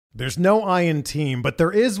There's no I in team, but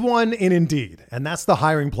there is one in Indeed, and that's the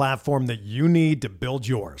hiring platform that you need to build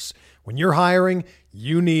yours. When you're hiring,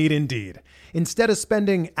 you need Indeed. Instead of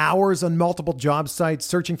spending hours on multiple job sites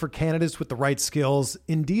searching for candidates with the right skills,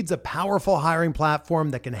 Indeed's a powerful hiring platform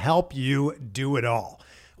that can help you do it all.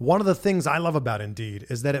 One of the things I love about Indeed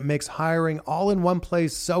is that it makes hiring all in one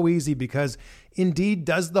place so easy because Indeed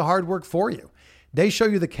does the hard work for you. They show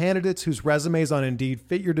you the candidates whose resumes on Indeed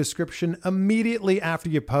fit your description immediately after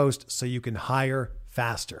you post so you can hire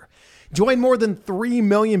faster. Join more than 3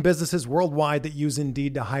 million businesses worldwide that use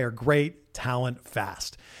Indeed to hire great talent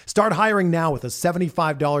fast. Start hiring now with a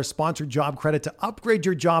 $75 sponsored job credit to upgrade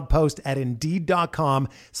your job post at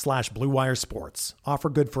Indeed.com/Blue Wire Sports. Offer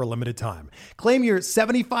good for a limited time. Claim your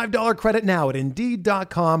 $75 credit now at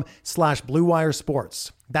Indeed.com/Blue Wire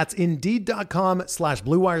Sports. That's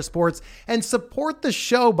Indeed.com/Blue Wire Sports, and support the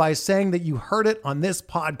show by saying that you heard it on this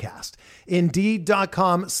podcast.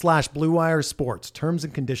 Indeed.com/Blue Wire Sports. Terms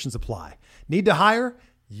and conditions apply. Need to hire?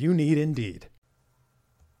 You need Indeed.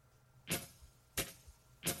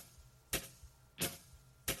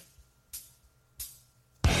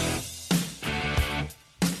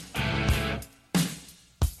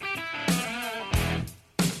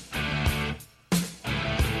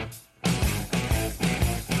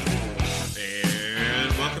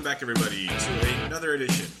 Everybody to another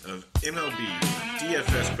edition of MLB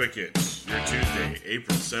DFS Quick Hits, your Tuesday,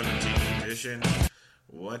 April 17th edition.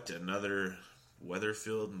 What another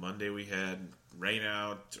weather-filled Monday we had. Rain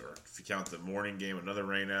out, or if you count the morning game, another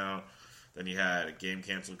rain out. Then you had a game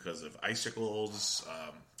canceled because of icicles.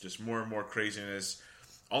 Just more and more craziness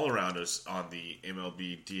all around us on the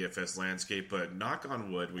MLB DFS landscape. But knock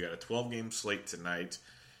on wood, we got a 12-game slate tonight.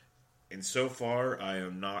 And so far, I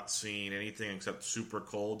am not seeing anything except super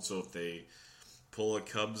cold. So if they pull a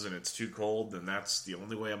Cubs and it's too cold, then that's the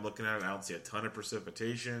only way I'm looking at it. I don't see a ton of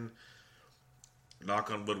precipitation.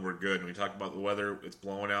 Knock on wood, we're good. And we talk about the weather. It's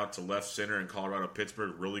blowing out to left center in Colorado,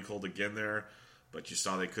 Pittsburgh. Really cold again there. But you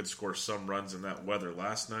saw they could score some runs in that weather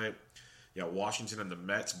last night. Yeah, Washington and the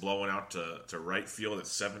Mets blowing out to right field at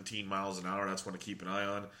 17 miles an hour. That's one to keep an eye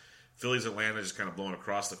on. Phillies, Atlanta just kind of blowing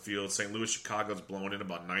across the field. St. Louis, Chicago's blowing in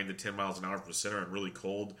about 9 to 10 miles an hour from the center and really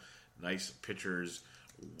cold. Nice pitcher's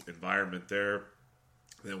environment there.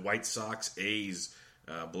 Then White Sox, A's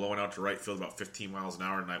blowing out to right field about 15 miles an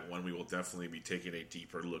hour. Night one we will definitely be taking a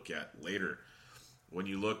deeper look at later. When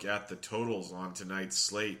you look at the totals on tonight's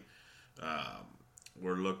slate,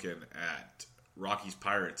 we're looking at Rockies,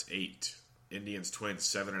 Pirates, 8. Indians, Twins,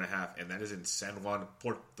 7.5. And that is in San Juan,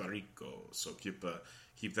 Puerto Rico. So keep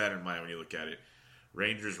that in mind when you look at it.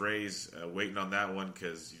 Rangers, Rays, waiting on that one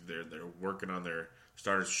because they're working on their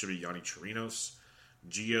starters. Should be Yanni Chirinos.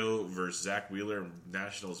 Gio versus Zach Wheeler.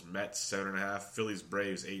 Nationals, Mets, 7.5. Phillies,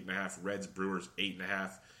 Braves, 8.5. Reds, Brewers,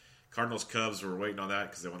 8.5. Cardinals, Cubs, we're waiting on that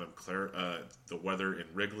because they want to clear the weather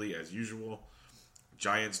in Wrigley as usual.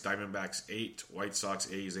 Giants, Diamondbacks, 8. White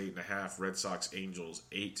Sox, A's, 8.5. Red Sox, Angels,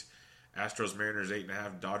 8. Astros, Mariners,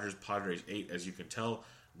 8.5. Dodgers, Padres, 8. As you can tell,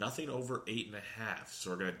 nothing over 8.5. So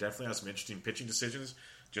we're going to definitely have some interesting pitching decisions,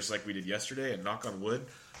 just like we did yesterday. And knock on wood,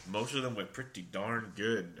 most of them went pretty darn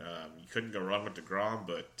good. You couldn't go wrong with DeGrom,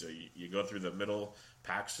 but you go through the middle.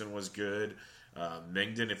 Paxton was good.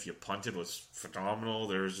 Mengden, if you punted, was phenomenal.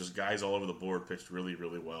 There's just guys all over the board pitched really,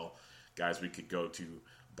 really well. Guys we could go to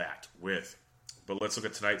bat with. But let's look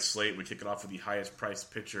at tonight's slate. We kick it off with the highest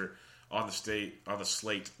priced pitcher on the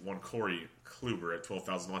slate, one Corey Kluber at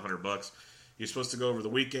 $12,100. He's supposed to go over the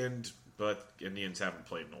weekend, but Indians haven't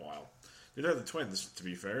played in a while. Neither are the Twins, to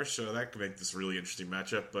be fair, so that could make this a really interesting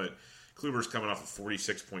matchup. But Kluber's coming off a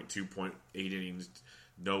 46.2.8 innings,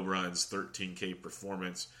 no runs, 13K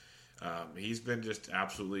performance. He's been just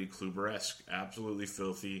absolutely Kluber-esque, absolutely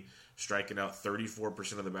filthy, striking out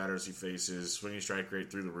 34% of the batters he faces, swinging strike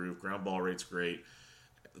rate through the roof, ground ball rate's great.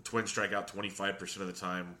 The Twins strike out 25% of the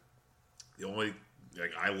time.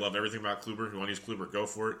 I love everything about Kluber. If you want to use Kluber, go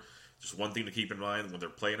for it. Just one thing to keep in mind when they're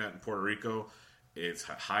playing at in Puerto Rico, it's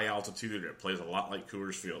high altitude. It plays a lot like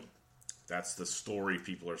Coors Field. That's the story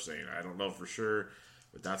people are saying. I don't know for sure,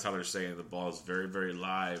 but that's how they're saying the ball is very, very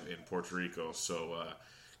live in Puerto Rico. So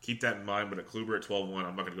keep that in mind. But at Kluber at 12-1,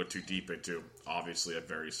 I'm not going to go too deep into. Obviously, a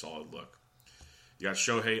very solid look. You got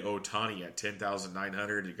Shohei Ohtani at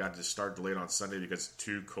 $10,900. He got to start delayed on Sunday because it's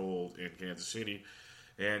too cold in Kansas City.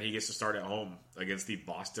 And he gets to start at home against the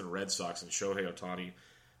Boston Red Sox. And Shohei Ohtani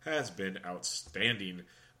has been outstanding.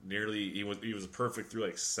 He was perfect through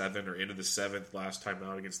like 7 or into the 7th last time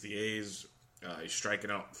out against the A's. He's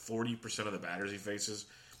striking out 40% of the batters he faces.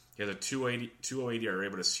 He has a 2.08 ERA,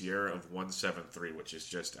 but a Sierra of 1.73, which is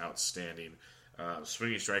just outstanding.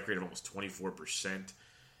 Swinging strike rate of almost 24%.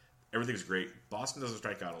 everything's great. Boston doesn't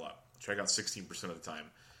strike out a lot. Strike out 16% of the time.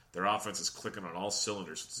 Their offense is clicking on all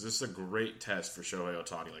cylinders. So this is a great test for Shohei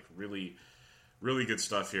Ohtani. Like, really, really good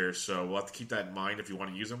stuff here. So we'll have to keep that in mind if you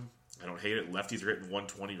want to use him. I don't hate it. Lefties are hitting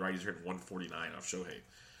 120. Righties are hitting 149 off Shohei.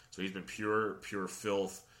 So he's been pure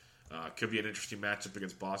filth. Could be an interesting matchup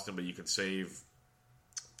against Boston, but you can save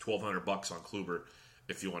 $1,200 on Kluber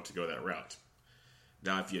if you want to go that route.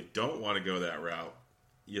 Now, if you don't want to go that route,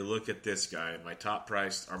 you look at this guy. My top guy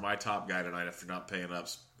tonight, if you're not paying up,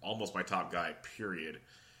 almost my top guy, period.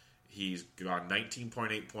 He's gone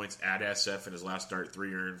 19.8 points at SF in his last start,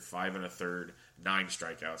 3 earned, 5 1/3, 9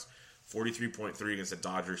 strikeouts. 43.3 against the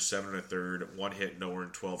Dodgers, 7 1/3, 1 hit, no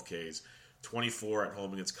earned, 12 Ks. 24 at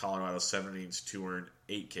home against Colorado, 7 innings, 2 earned,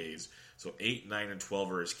 8 Ks. So 8, 9, and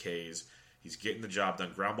 12 are his Ks. He's getting the job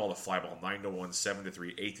done. Ground ball to fly ball, 9-1,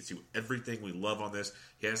 7-3, 8-2. Everything we love on this.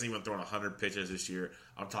 He hasn't even thrown 100 pitches this year.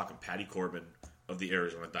 I'm talking Patty Corbin of the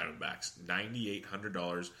Arizona Diamondbacks.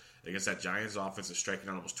 $9,800 against that Giants offense that's striking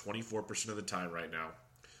out almost 24% of the time right now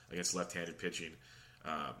against left-handed pitching.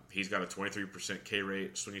 He's got a 23% K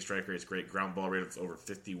rate. Swinging strike rate is great. Ground ball rate of over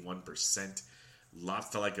 51%. Lots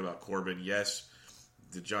to like about Corbin. Yes,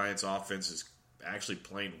 the Giants offense is actually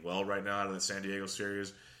playing well right now out of the San Diego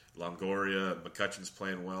series. Longoria, McCutcheon's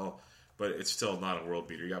playing well, but it's still not a world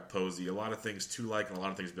beater. You got Posey. A lot of things to like, and a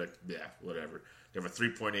lot of things be like, yeah, whatever. They have a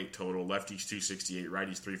 3.8 total. Lefties 268,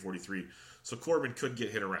 righties 343. So Corbin could get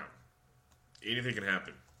hit around. Anything can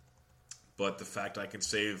happen. But the fact I can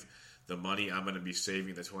save the money, I'm going to be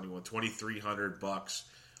saving the $2,300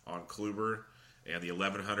 on Kluber and the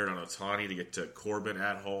 $1,100 on Ohtani to get to Corbin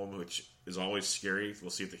at home, which is always scary.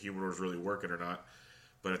 We'll see if the humidor is really working or not.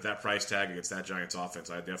 But at that price tag against that Giants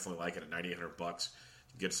offense, I definitely like it at $9,800.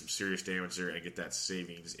 Get some serious damage there and get that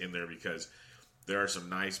savings in there because there are some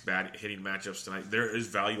nice bad hitting matchups tonight. There is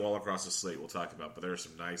value all across the slate we'll talk about, but there are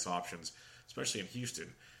some nice options, especially in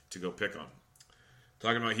Houston, to go pick on.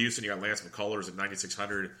 Talking about Houston, you got Lance McCullers at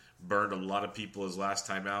 9,600. Burned a lot of people his last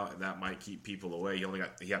time out, and that might keep people away.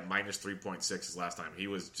 He had minus 3.6 his last time. He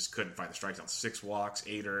just couldn't find the strikes out. 6 walks,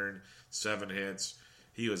 8 earned, 7 hits.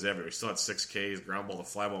 He was everywhere. He still had 6 Ks. Ground ball to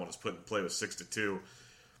fly ball when it was put in play was 6-2.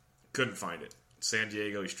 Couldn't find it. San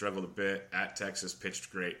Diego, he struggled a bit. At Texas, pitched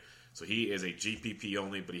great. So he is a GPP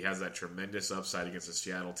only, but he has that tremendous upside against the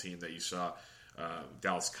Seattle team that you saw.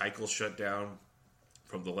 Dallas Keuchel shut down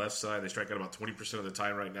from the left side. They strike out about 20% of the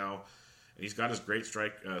time right now. And he's got his great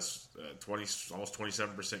strike, almost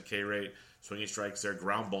 27% K rate. Swinging strikes there.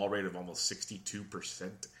 Ground ball rate of almost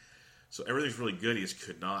 62%. So everything's really good. He just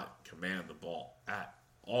could not command the ball at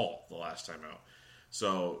all the last time out.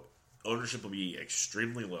 So ownership will be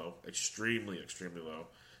extremely low. Extremely, extremely low.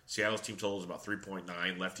 Seattle's team total is about 3.9.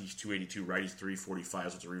 Lefties 282, righties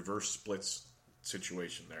 345. So it's a reverse splits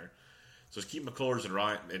situation there. So just keep McCullers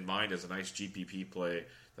in mind as a nice GPP play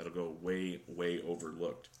that'll go way, way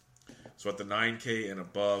overlooked. So at the 9K and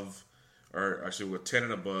above, or actually with 10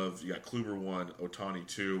 and above, you got Kluber 1, Ohtani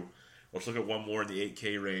 2. Let's look at one more in the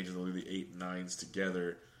 8K range, and they'll do the 8 and 9s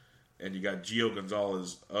together. And you got Gio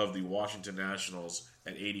Gonzalez of the Washington Nationals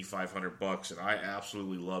at $8,500. And I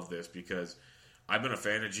absolutely love this because I've been a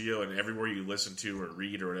fan of Gio, and everywhere you listen to or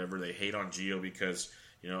read or whatever, they hate on Gio because,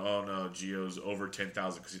 oh no, Gio's over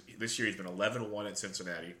 10,000. Because this year he's been 11-1 at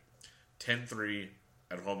Cincinnati, 10-3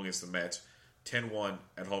 at home against the Mets, 10-1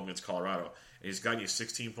 at home against Colorado. And he's gotten you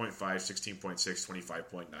 16.5, 16.6,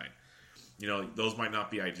 25.9. Those might not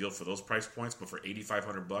be ideal for those price points, but for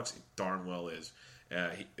 $8,500, it darn well is.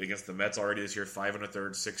 Against the Mets already this year, 5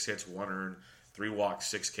 1/3, 6 hits, 1 earned, 3 walks,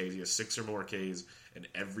 6 Ks. He has 6 or more Ks in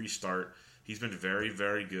every start. He's been very,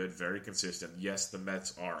 very good, very consistent. Yes, the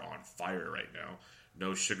Mets are on fire right now.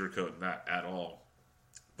 No sugarcoating that at all.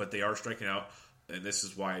 But they are striking out, and this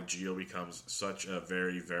is why Gio becomes such a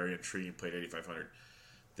very, very intriguing play at $8,500.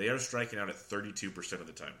 They are striking out at 32% of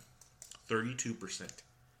the time. 32%.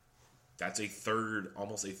 That's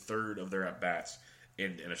almost a third of their at-bats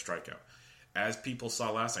in a strikeout. As people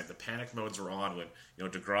saw last night, the panic modes were on when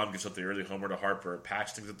DeGrom gives up the early homer to Harper,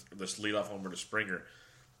 Paxton gives up the leadoff homer to Springer.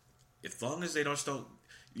 As long as they don't,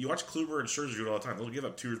 you watch Kluber and Scherzer do it all the time. They'll give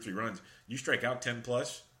up 2 or 3 runs. You strike out 10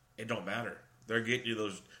 plus, it don't matter. They're getting you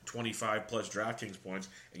those 25 plus DraftKings points,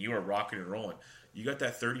 and you are rocking and rolling. You got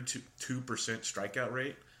that 32% strikeout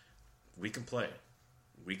rate. We can play.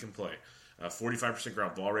 45%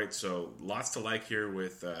 ground ball rate. So lots to like here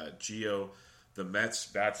with Gio. The Mets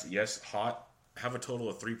bats, yes, hot. Have a total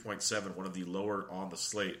of 3.7, one of the lower on the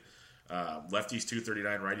slate. Lefties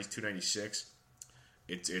 239, righties 296.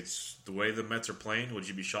 It's the way the Mets are playing. Would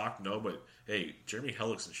you be shocked? No, but hey, Jeremy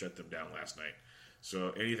Hellickson shut them down last night.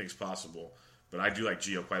 So anything's possible. But I do like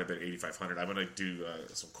Gio quite a bit, 8,500. I'm going to do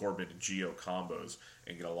some Corbin and Gio combos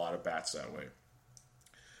and get a lot of bats that way.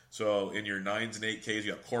 So in your 9s and 8Ks,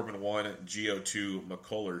 you got Corbin 1, Gio 2,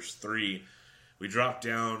 McCullers 3. We drop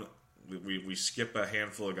down. We skip a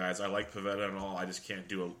handful of guys. I like Pivetta and all. I just can't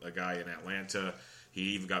do a guy in Atlanta. He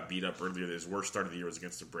even got beat up earlier. His worst start of the year was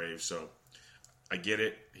against the Braves. So I get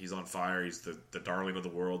it. He's on fire. He's the darling of the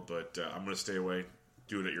world. But I'm going to stay away.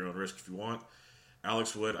 Do it at your own risk if you want.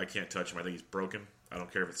 Alex Wood, I can't touch him. I think he's broken. I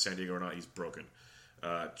don't care if it's San Diego or not. He's broken.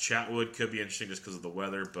 Chatwood could be interesting just because of the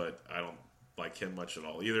weather, but I don't like him much at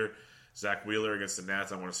all either. Zach Wheeler against the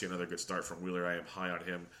Nats. I want to see another good start from Wheeler. I am high on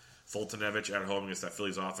him. Fultonevich at home against that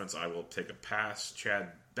Phillies offense. I will take a pass.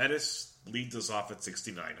 Chad Bettis leads us off at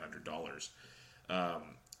 $6,900.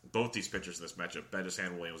 Both these pitchers in this matchup, Bettis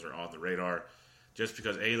and Williams, are on the radar. Just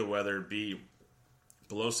because A, the weather, B,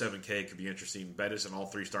 below 7K could be interesting. Bettis in all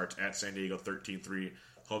 3 starts at San Diego, 13-3.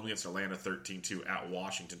 Home against Atlanta, 13-2. At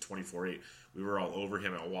Washington, 24-8. We were all over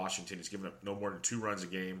him at Washington. He's given up no more than 2 runs a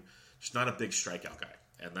game. Just not a big strikeout guy.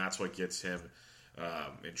 And that's what gets him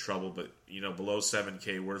in trouble. But, below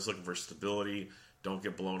 7K, we're just looking for stability. Don't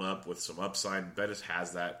get blown up with some upside. Bettis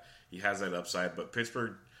has that. He has that upside. But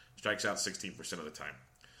Pittsburgh strikes out 16% of the time.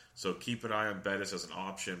 So keep an eye on Bettis as an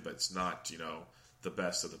option, but it's not, the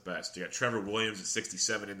best of the best. You got Trevor Williams at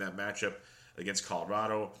 67 in that matchup against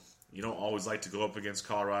Colorado. You don't always like to go up against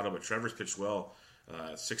Colorado, but Trevor's pitched well.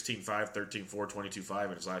 16-5, 13-4, 22-5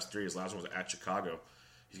 in his last 3. His last one was at Chicago.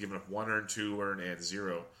 He's given up 1 earned, 2 earned, and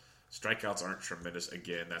 0. Strikeouts aren't tremendous.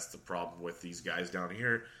 Again, that's the problem with these guys down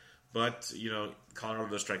here. But,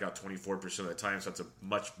 Colorado does strike out 24% of the time, so that's a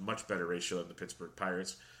much, much better ratio than the Pittsburgh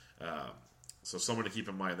Pirates. So someone to keep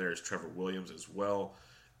in mind there is Trevor Williams as well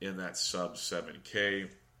in that sub 7K.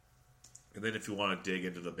 And then if you want to dig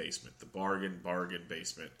into the basement, the bargain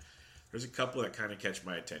basement, there's a couple that kind of catch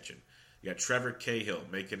my attention. You got Trevor Cahill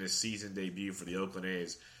making his season debut for the Oakland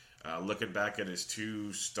A's. Looking back at his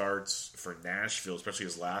 2 starts for Nashville, especially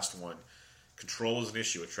his last one, control is an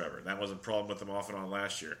issue with Trevor. That wasn't a problem with him off and on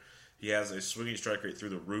last year. He has a swinging strike rate through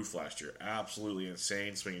the roof last year. Absolutely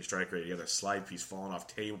insane swinging strike rate. He had a slide piece falling off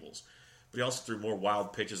tables. But he also threw more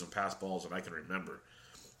wild pitches and pass balls than I can remember.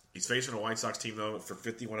 He's facing a White Sox team, though, for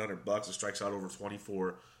 $5,100. It strikes out over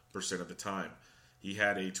 24% of the time. He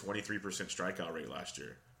had a 23% strikeout rate last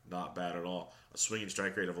year. Not bad at all. A swinging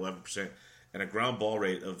strike rate of 11%. And a ground ball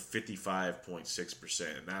rate of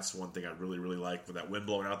 55.6%. And that's one thing I really, really like. With that wind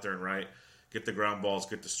blowing out there and right, get the ground balls,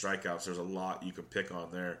 get the strikeouts. There's a lot you can pick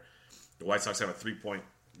on there. The White Sox have a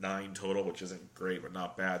 3.9 total, which isn't great, but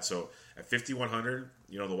not bad. So at 5,100,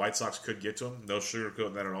 the White Sox could get to him. No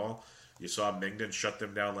sugarcoating that at all. You saw Mingden shut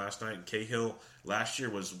them down last night. And Cahill last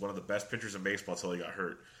year was one of the best pitchers in baseball until he got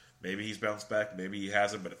hurt. Maybe he's bounced back. Maybe he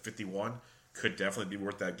hasn't. But at 51, could definitely be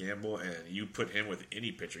worth that gamble. And you put him with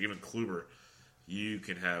any pitcher, even Kluber, you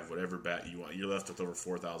can have whatever bat you want. You're left with over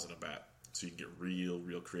 4,000 a bat. So you can get real,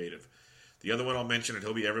 real creative. The other one I'll mention, and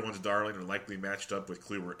he'll be everyone's darling and likely matched up with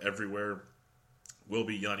Kluber everywhere, will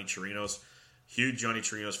be Yonny Chirinos. Huge Yonny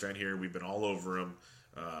Chirinos fan here. We've been all over him.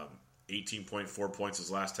 18.4 points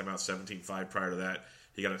his last time out, 17.5 prior to that.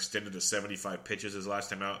 He got extended to 75 pitches his last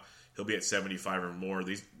time out. He'll be at 75 or more.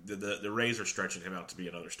 The Rays are stretching him out to be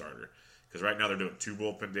another starter. Because right now they're doing 2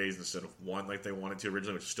 bullpen days instead of 1 like they wanted to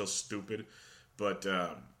originally, which is still stupid. But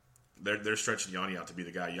they're stretching Yonny out to be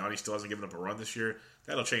the guy. Yonny still hasn't given up a run this year.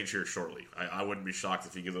 That'll change here shortly. I wouldn't be shocked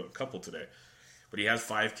if he gives up a couple today. But he has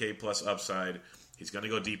 5K plus upside. He's going to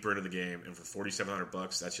go deeper into the game. And for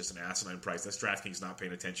 $4,700, that's just an asinine price. That's DraftKings not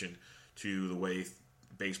paying attention to the way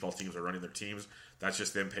baseball teams are running their teams. That's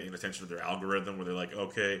just them paying attention to their algorithm where they're like,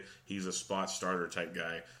 okay, he's a spot starter type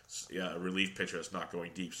guy. Yeah, a relief pitcher that's not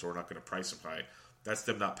going deep, so we're not going to price him high. That's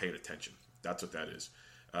them not paying attention. That's what that is.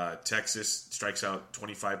 Texas strikes out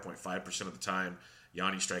 25.5% of the time.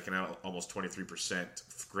 Yanni striking out almost 23%,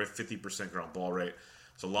 50% ground ball rate.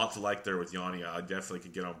 It's a lot to like there with Yanni. I definitely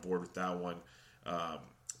could get on board with that one.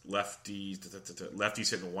 Lefties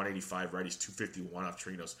hitting 185, righties 251 off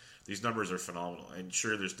Chirinos. These numbers are phenomenal. And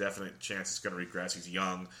sure, there's definite chance it's going to regress. He's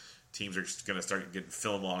young. Teams are going to start getting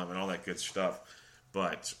film on him and all that good stuff.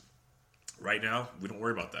 But right now, we don't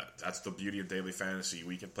worry about that. That's the beauty of daily fantasy.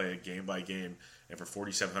 We can play it game by game. And for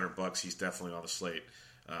 $4,700, he's definitely on the slate.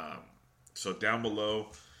 So down below,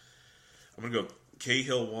 I'm going to go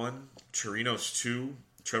Cahill 1, Chirinos 2,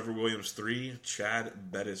 Trevor Williams 3,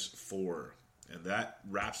 Chad Bettis 4. And that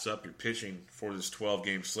wraps up your pitching for this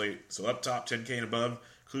 12-game slate. So up top, 10K and above,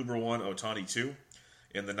 Kluber 1, Ohtani 2.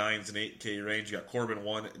 In the 9s and 8K range, you got Corbin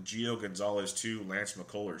 1, Gio Gonzalez 2, Lance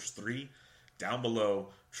McCullers 3. Down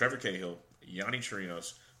below, Trevor Cahill, Yanni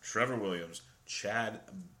Chirinos, Trevor Williams, Chad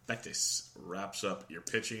Bettis wraps up your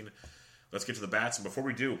pitching. Let's get to the bats. And before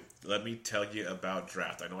we do, let me tell you about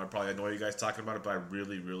Draft. I know I probably annoy you guys talking about it, but I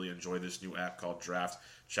really, really enjoy this new app called Draft.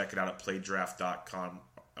 Check it out at playdraft.com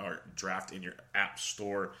or Draft in your app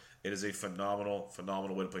store. It is a phenomenal,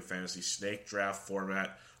 phenomenal way to play fantasy. Snake draft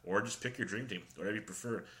format, or just pick your dream team, whatever you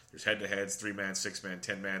prefer. There's head-to-heads, 3-man, 6-man,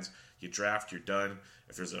 10-mans. You draft, you're done.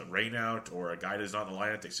 If there's a rain out or a guy that's not in the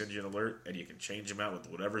lineup, they send you an alert, and you can change him out with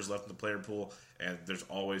whatever's left in the player pool, and there's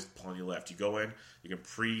always plenty left. You go in, you can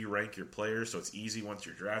pre-rank your players, so it's easy once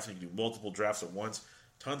you're drafting. You can do multiple drafts at once.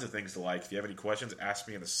 Tons of things to like. If you have any questions, ask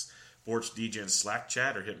me in the Sports DGen Slack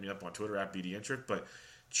chat or hit me up on Twitter at BDintric. But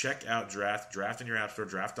check out Draft in your app store,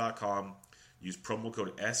 draft.com. Use promo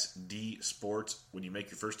code SDSports when you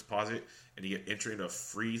make your first deposit, and you get entry into a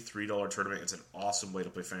free $3 tournament. It's an awesome way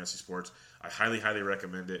to play fantasy sports. I highly, highly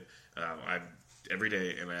recommend it. I'm every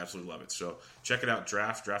day, and I absolutely love it. So check it out,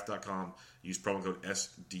 draft.com. Use promo code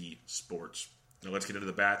SDSports. Now let's get into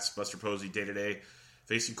the bats. Buster Posey, day-to-day.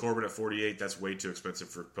 Facing Corbin at 48, that's way too expensive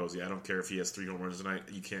for Posey. I don't care if he has 3 home runs tonight.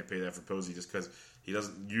 You can't pay that for Posey just because he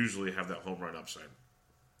doesn't usually have that home run upside.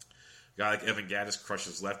 A guy like Evan Gattis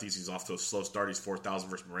crushes lefties. He's off to a slow start. He's 4,000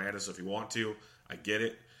 versus Miranda, so if you want to, I get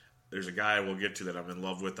it. There's a guy we'll get to that I'm in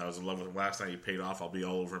love with. I was in love with him last night. He paid off. I'll be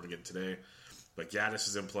all over him again today. But Gattis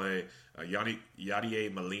is in play.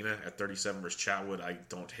 Yadier Molina at 37 versus Chatwood, I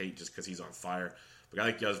don't hate just because he's on fire. But a guy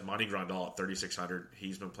like Yasmani Grandal at 3,600,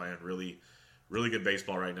 he's been playing really, really good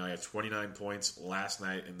baseball right now. He had 29 points last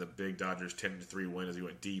night in the big Dodgers 10-3 win as he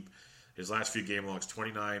went deep. His last few game logs,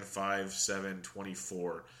 29, 5, 7,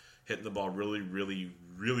 24. Hitting the ball really, really,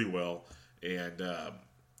 really well. And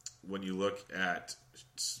when you look at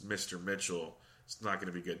Mr. Mitchell, it's not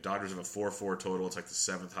going to be good. Dodgers have a 4-4 total. It's like the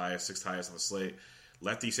 7th highest, 6th highest on the slate.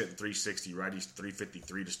 Lefties hitting 360, righties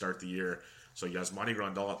 353 to start the year. So Yasmani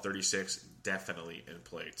Grandal at 36, definitely in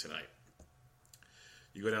play tonight.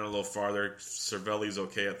 You go down a little farther. Cervelli's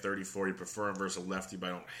okay at 34. You prefer him versus a lefty, but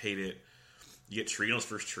I don't hate it. You get Trinos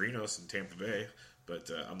versus Trinos in Tampa Bay,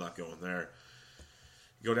 but I'm not going there.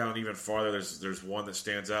 Go down even farther, there's one that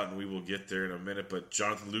stands out, and we will get there in a minute. But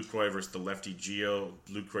Jonathan Lucroy versus the lefty Gio.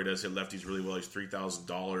 Lucroy does hit lefties really well. He's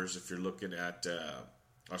 $3,000 if you're looking at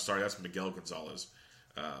that's Miguel Gonzalez.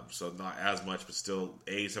 So not as much, but still,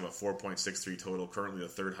 A's have a 4.63 total, currently the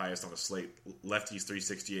 3rd highest on the slate. Lefties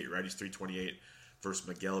 368, righties 328 versus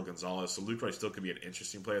Miguel Gonzalez. So Lucroy still could be an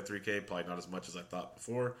interesting play at 3K, probably not as much as I thought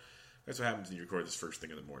before. That's what happens when you record this first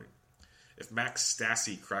thing in the morning. If Max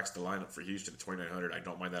Stassi cracks the lineup for Houston at 2,900, I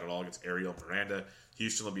don't mind that at all against Ariel Miranda.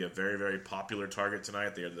 Houston will be a very, very popular target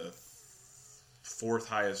tonight. They are the 4th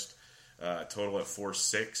highest total at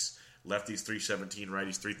 4.6. Lefties 317,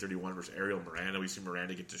 righties 331 versus Ariel Miranda. We've seen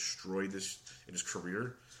Miranda get destroyed this in his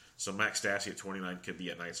career. So Max Stassi at 29 could be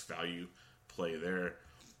a nice value play there.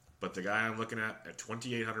 But the guy I'm looking at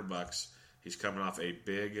 $2,800, he's coming off a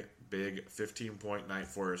big 15-point night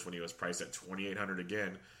for us when he was priced at $2,800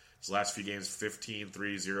 again. His last few games, 15,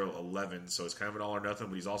 3, 0, 11. So it's kind of an all or nothing,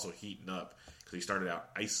 but he's also heating up because he started out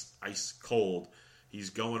ice cold.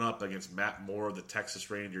 He's going up against Matt Moore of the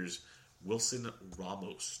Texas Rangers. Wilson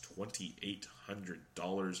Ramos,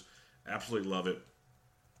 $2,800. Absolutely love it.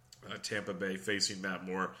 Tampa Bay facing Matt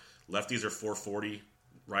Moore. Lefties are 440,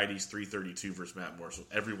 righties 332 versus Matt Moore. So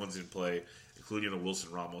everyone's in play, including a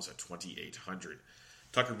Wilson Ramos at $2,800.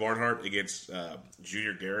 Tucker Barnhart against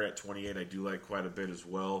Junior Guerra at 28, I do like quite a bit as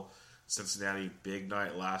well. Cincinnati, big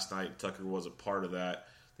night last night. Tucker was a part of that.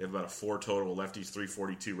 They have about a 4 total. Lefties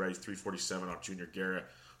 342, righties 347 on Junior Guerra.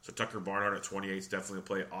 So Tucker Barnhart at 28 is definitely a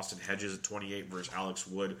play. Austin Hedges at 28 versus Alex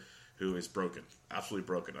Wood, who is broken. Absolutely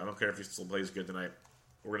broken. I don't care if he still plays good tonight.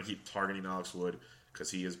 We're going to keep targeting Alex Wood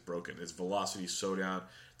because he is broken. His velocity is so down.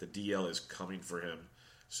 The DL is coming for him.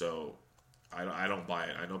 So I don't buy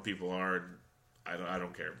it. I know people are. I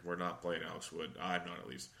don't care. We're not playing Alex Wood. I'm not, at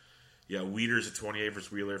least. Yeah, Wieters at 28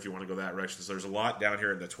 versus Wheeler if you want to go that direction. So there's a lot down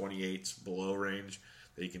here in the 28s below range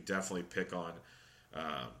that you can definitely pick on.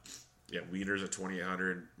 Wieters at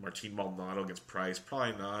 2,800. Martin Maldonado against Price.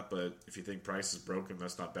 Probably not, but if you think Price is broken,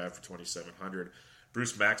 that's not bad for 2,700.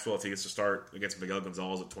 Bruce Maxwell, if he gets to start against Miguel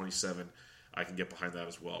Gonzalez at 27, I can get behind that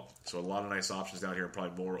as well. So a lot of nice options down here, and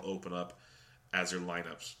probably more will open up as your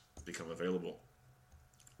lineups become available.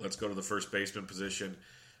 Let's go to the first baseman position.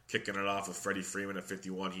 Kicking it off with Freddie Freeman at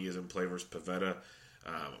 51. He is in play versus Pivetta.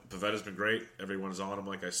 Pavetta's been great. Everyone's on him,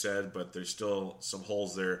 like I said, but there's still some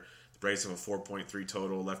holes there. The Braves have a 4.3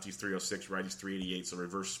 total. Lefties 306, righties 388. So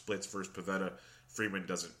reverse splits versus Pivetta. Freeman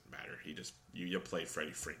doesn't matter. He just you play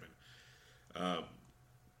Freddie Freeman.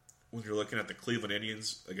 When you're looking at the Cleveland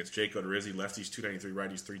Indians against Jake Odorizzi, lefties 293,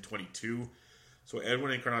 righties 322. So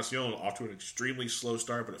Edwin Encarnacion off to an extremely slow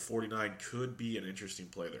start, but at 49 could be an interesting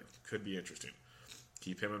play there. Could be interesting.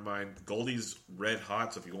 Keep him in mind. Goldie's red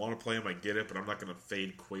hot, so if you want to play him, I get it, but I'm not going to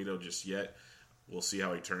fade Cueto just yet. We'll see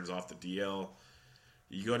how he turns off the DL.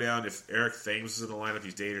 You go down, if Eric Thames is in the lineup,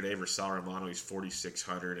 he's day-to-day versus Sal Romano, he's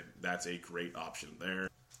 4,600, and that's a great option there.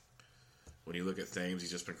 When you look at Thames,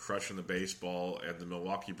 he's just been crushing the baseball, and the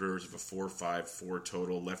Milwaukee Brewers have a 4.54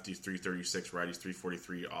 total. Lefties 336, righties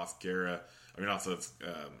 343 off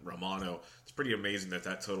Romano. It's pretty amazing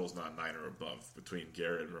that total is not 9 or above between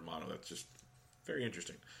Guerra and Romano. That's just very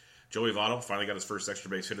interesting. Joey Votto finally got his first extra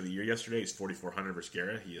base hit of the year yesterday. He's 4,400 versus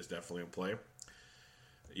Guerra. He is definitely in play.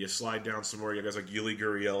 You slide down some more. You guys like Yuli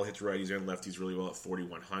Gurriel hits righties and lefties really well at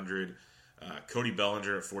 4,100. Cody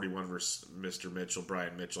Bellinger at 41 versus Mr. Mitchell.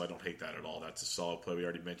 Brian Mitchell, I don't hate that at all. That's a solid play. We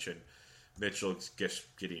already mentioned Mitchell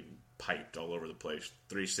getting piped all over the place.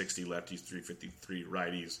 360 lefties, 353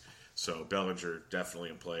 righties. So Bellinger definitely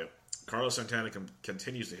in play. Carlos Santana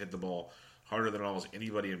continues to hit the ball harder than almost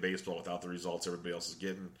anybody in baseball without the results everybody else is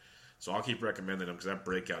getting. So I'll keep recommending him because that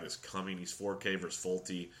breakout is coming. He's 4K versus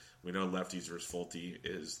Fulte. We know lefties versus Fulte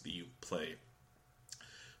is the play.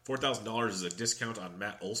 $4,000 is a discount on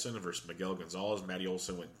Matt Olson versus Miguel Gonzalez. Matty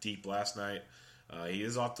Olson went deep last night. He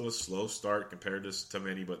is off to a slow start compared to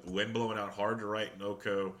many, but the wind blowing out hard to right in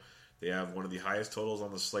Oko. They have one of the highest totals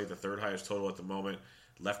on the slate, the third highest total at the moment.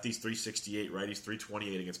 Lefties 368, righties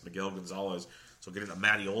 328 against Miguel Gonzalez. So getting a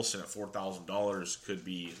Matty Olson at $4,000 could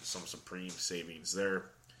be some supreme savings there.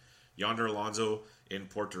 Yonder Alonso in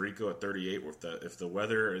Puerto Rico at 38. If the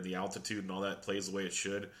weather and the altitude and all that plays the way it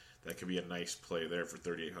should, that could be a nice play there for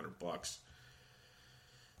 $3,800.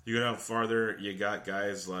 You go down farther, you got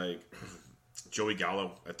guys like Joey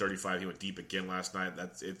Gallo at 35. He went deep again last night.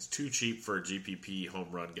 It's too cheap for a GPP home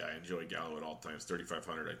run guy, and Joey Gallo at all times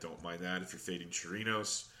 3,500. I don't mind that if you're fading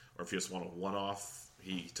Chirinos or if you just want a one-off.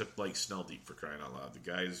 He took Blake Snell deep, for crying out loud. The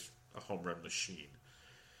guy's a home run machine.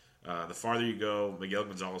 The farther you go, Miguel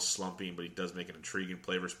Gonzalez slumping, but he does make an intriguing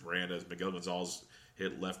play versus Miranda. As Miguel Gonzalez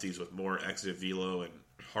hit lefties with more exit velo and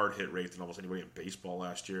hard hit rate than almost anybody in baseball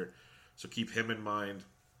last year. So keep him in mind.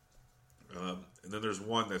 And then there's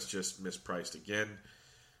one that's just mispriced again.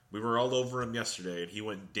 We were all over him yesterday, and he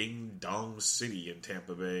went ding-dong city in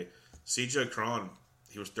Tampa Bay. CJ Cron,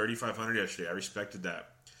 he was 3,500 yesterday. I respected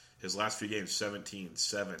that. His last few games, 17,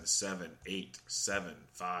 7, 7, 8, 7,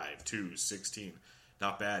 5, 2, 16.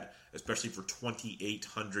 Not bad, especially for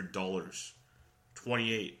 $2,800.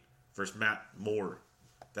 28 versus Matt Moore.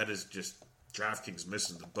 That is just DraftKings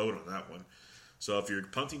missing the boat on that one. So if you're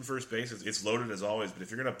punting first base, it's loaded as always. But if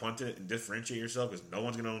you're going to punt it and differentiate yourself, because no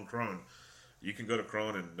one's going to own Cron, you can go to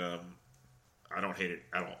Cron, and I don't hate it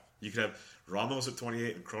at all. You can have Ramos at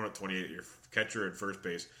 28 and Cron at 28, your catcher at first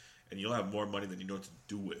base, and you'll have more money than you know what to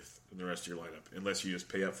do with in the rest of your lineup, unless you just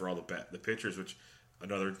pay up for all the pitchers, which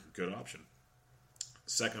another good option.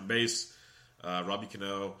 Second base, Robbie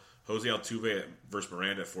Cano, Jose Altuve versus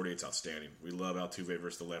Miranda at 48 is outstanding. We love Altuve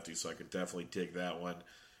versus the lefty, so I could definitely take that one.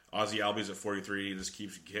 Ozzy Albies at 43. He just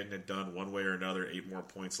keeps getting it done one way or another. 8 more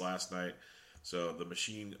points last night. So the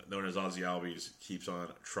machine known as Ozzy Albies keeps on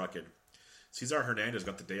trucking. Cesar Hernandez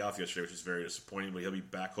got the day off yesterday, which is very disappointing, but he'll be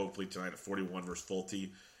back hopefully tonight at 41 versus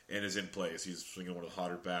Fulte and is in place. He's swinging one of the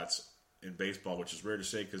hotter bats in baseball, which is rare to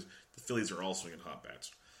say because the Phillies are all swinging hot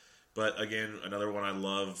bats. But again, another one I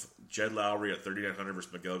love, Jed Lowry at 3,900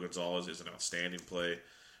 versus Miguel Gonzalez is an outstanding play.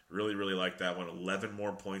 Really, really like that one. 11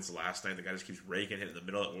 more points last night. The guy just keeps raking it in the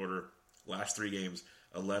middle of the order. Last 3 games,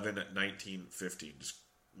 11, 19, 15. Just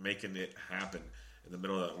making it happen in the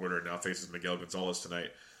middle of that order. Now faces Miguel Gonzalez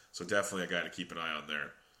tonight. So definitely a guy to keep an eye on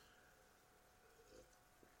there.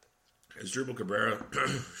 Asdrubal Cabrera,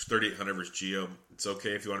 3,800 versus Gio. It's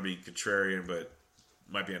okay if you want to be contrarian, but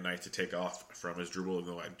might be a night to take off from Asdrubal,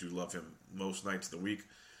 though I do love him most nights of the week.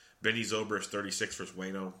 Benny Zobrist, 36 versus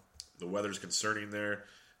Waino. The weather's concerning there,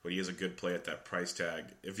 but he is a good play at that price tag.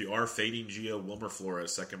 If you are fading Gio, Wilmer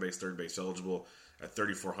Flores, second base, third base eligible at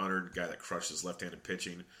 3,400, guy that crushes left-handed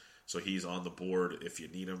pitching, so he's on the board if you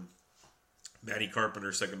need him. Matty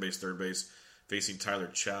Carpenter, second base, third base, facing Tyler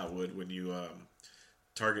Chatwood. When you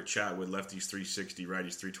target Chatwood, lefties 360,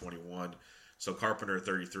 righties 321. So Carpenter at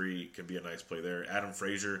 33 can be a nice play there. Adam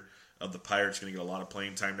Frazier of the Pirates going to get a lot of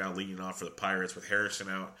playing time now, leading off for the Pirates with Harrison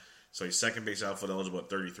out. So he's second base outfield eligible at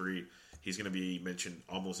 33. He's going to be mentioned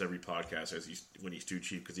almost every podcast when he's too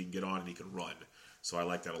cheap because he can get on and he can run. So I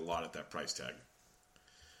like that a lot at that price tag.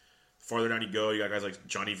 Farther down you go, you got guys like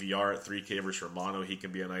Johnny VR at 3K versus Romano. He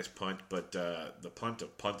can be a nice punt, but the punt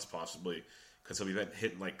of punts possibly, because he'll be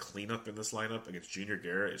hitting like cleanup in this lineup against Junior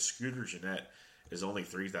Guerra, is Scooter Gennett is only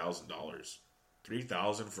 $3,000.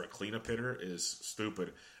 $3,000 for a cleanup hitter is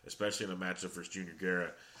stupid, especially in a matchup versus Junior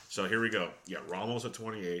Guerra. So here we go. You got Ramos at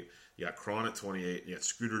 28, you got Cron at 28, you got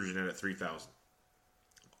Scooter Gennett at 3,000.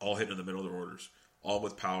 All hitting in the middle of their orders, all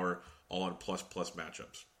with power, all on plus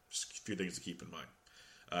matchups. Just a few things to keep in mind.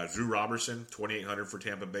 Drew Robertson, 2,800 for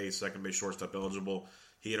Tampa Bay, second base shortstop eligible.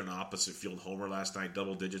 He had an opposite field homer last night,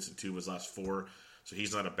 double digits in 2 of his last 4. So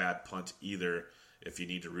he's not a bad punt either if you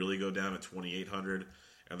need to really go down at 2,800.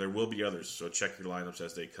 And there will be others, so check your lineups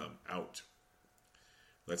as they come out.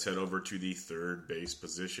 Let's head over to the third base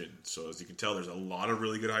position. So as you can tell, there's a lot of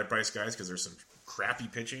really good high-priced guys because there's some crappy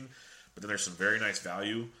pitching, but then there's some very nice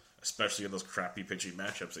value, especially in those crappy pitching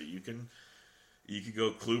matchups that you can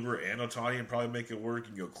go Kluber and Ohtani and probably make it work.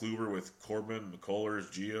 You can go Kluber with Corbin,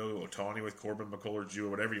 McCullers, Gio, Ohtani with Corbin, McCullers, Gio,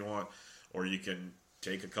 whatever you want. Or you can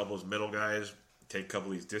take a couple of those middle guys, take a couple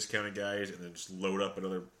of these discounted guys, and then just load up at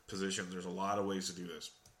other positions. There's a lot of ways to do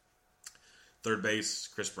this. Third base,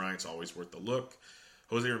 Chris Bryant's always worth the look.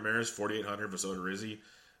 Jose Ramirez, 4,800 versus Odorizzi.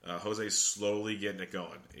 Jose's slowly getting it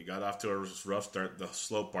going. He got off to a rough start, the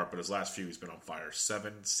slow part, but his last few, he's been on fire.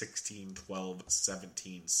 7, 16, 12,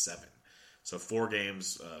 17, 7. So 4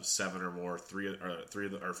 games of 7 or more,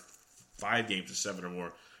 5 games of 7 or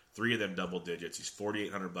more, 3 of them double digits. He's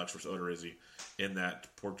 $4,800 versus Odorizzi in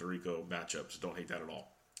that Puerto Rico matchup, so don't hate that at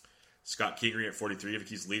all. Scott Kingery at 43. If he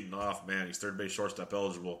keeps leading off, man, he's third base shortstop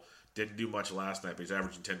eligible. Didn't do much last night, but he's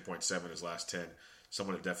averaging 10.7 his last 10.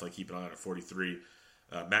 Someone to definitely keep an eye on at 43.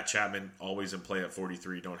 Matt Chapman, always in play at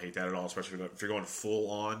 43. Don't hate that at all, especially if you're going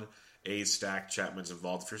full-on A's stack. Chapman's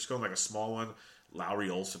involved. If you're just going like a small one, Lowry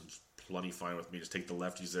Olson's plenty fine with me. Just take the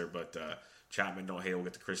lefties there, but Chapman, don't hate. We'll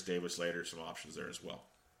get to Chris Davis later. Some options there as well.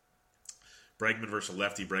 Bregman versus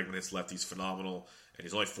lefty. Bregman hits lefties phenomenal, and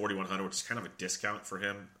he's only 4,100, which is kind of a discount for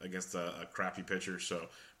him against a crappy pitcher. So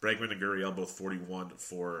Bregman and Gurriel, both 41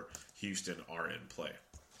 for Houston, are in play.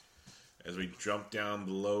 As we jump down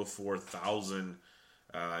below 4,000,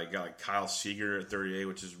 I got like Kyle Seager at 38,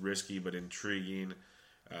 which is risky but intriguing.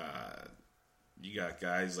 You got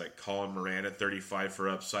guys like Colin Moran at 35 for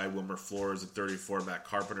upside, Wilmer Flores at 34, Matt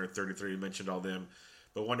Carpenter at 33. You mentioned all them.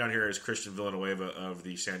 But one down here is Christian Villanueva of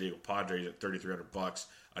the San Diego Padres at $3,300.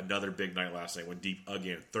 Another big night last night. Went deep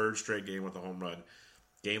again. Third straight game with a home run.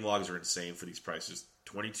 Game logs are insane for these prices.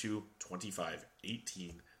 22, 25,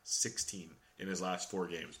 18, 16 in his last 4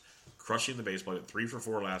 games. Crushing the baseball. 3 for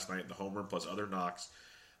 4 last night. The homer plus other knocks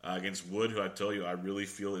against Wood, who I tell you I really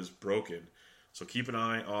feel is broken. So keep an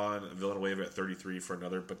eye on Villanueva at 33 for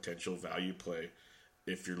another potential value play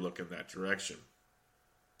if you're looking that direction.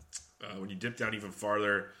 When you dip down even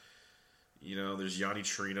farther, there's Yolmer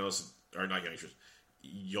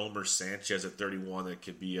Sanchez at 31 that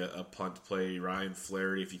could be a punt play. Ryan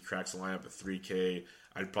Flaherty, if he cracks the lineup at 3K,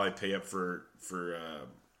 I'd probably pay up for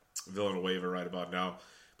Villanueva right about now.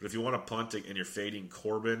 But if you want to punt and you're fading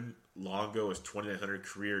Corbin, Longo is 2,900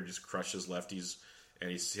 career, just crushes lefties, and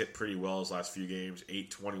he's hit pretty well his last few games,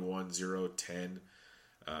 8-21, 0-10.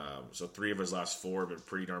 So 3 of his last 4 have been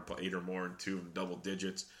pretty darn 8 or more, and 2 of them double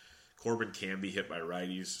digits. Corbin can be hit by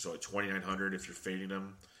righties, so at 2,900, if you're fading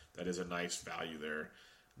him, that is a nice value there.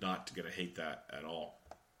 Not going to hate that at all.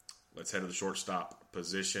 Let's head to the shortstop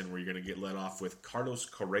position where you're going to get let off with Carlos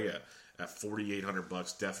Correa at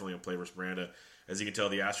 $4,800. Definitely a play versus Miranda. As you can tell,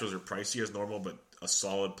 the Astros are pricey as normal, but a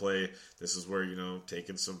solid play. This is where,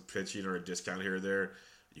 taking some pitching or a discount here or there,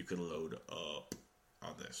 you can load up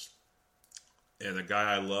on this. And the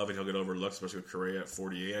guy I love, and he'll get overlooked, especially with Correa at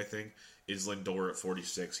 48, I think, is Lindor at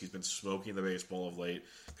 46. He's been smoking the baseball of late.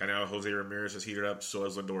 Kind of how Jose Ramirez has heated up, so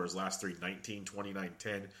has Lindor. His last 3, 19, 29,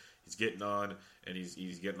 10. He's getting on, and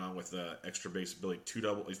he's getting on with extra base ability.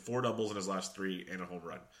 4 doubles in his last 3 and a home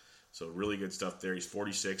run. So really good stuff there. He's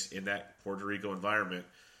 46 in that Puerto Rico environment,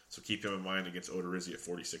 so keep him in mind against Odorizzi at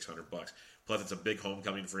 $4,600. Plus, it's a big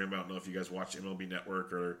homecoming for him. I don't know if you guys watch MLB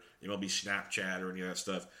Network or MLB Snapchat or any of that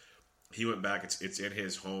stuff. He went back. It's in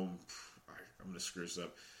his home. I'm going to screw this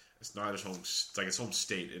up. It's not his home. It's like his home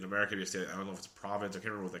state. In America, it'd be a state. I don't know if it's a province. I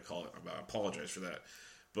can't remember what they call it. I apologize for that.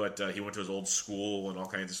 But he went to his old school and all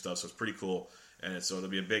kinds of stuff, so it's pretty cool. And so there'll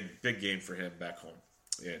be a big game for him back home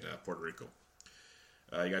in Puerto Rico.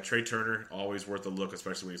 You got Trey Turner, always worth a look,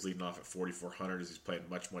 especially when he's leading off at 4,400, as he's playing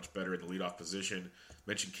much better in the leadoff position.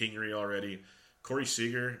 Mentioned Kingery already. Corey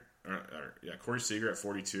Seager at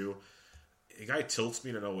 42. The guy tilts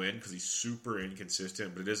me to no end because he's super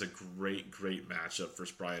inconsistent, but it is a great matchup for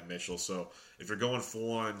Brian Mitchell. So if you're going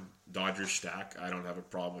full-on Dodgers stack, I don't have a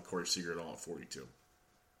problem with Corey Seager at all at 42.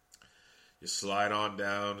 You slide on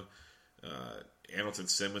down. Hamilton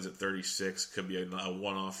Simmons at 36 could be a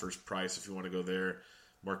one-off first price if you want to go there.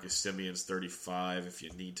 Marcus Simeon's 35 if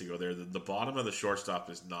you need to go there. The bottom of the shortstop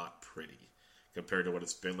is not pretty compared to what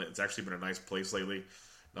it's been. It's actually been a nice place lately.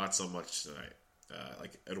 Not so much tonight.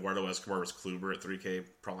 Like Eduardo Escobar was Kluber at 3K.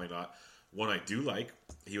 Probably not. One I do like,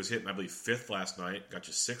 he was hitting, I believe, 5th last night. Got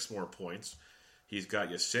you 6 more points. He's got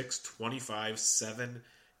you 6, 25, 7,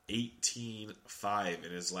 18, 5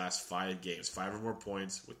 in his last 5 games. 5 or more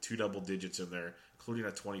points with 2 double digits in there, including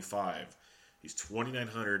a 25. He's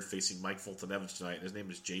 2,900 facing Mike Fultonevich tonight, and his name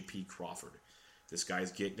is J.P. Crawford. This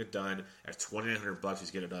guy's getting it done. At $2,900,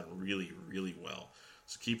 he's getting it done really, really well.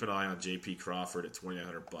 So keep an eye on J.P. Crawford at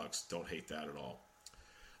 $2,900. Don't hate that at all.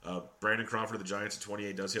 Brandon Crawford of the Giants at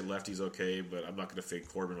 28 does hit lefties okay, but I'm not going to fade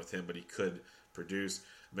Corbin with him, but he could produce.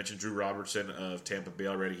 I mentioned Drew Robertson of Tampa Bay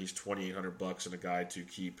already. He's $2,800 and a guy to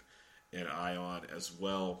keep an eye on as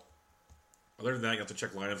well. Other than that, you have to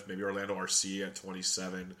check lineups. Maybe Orlando Arcia at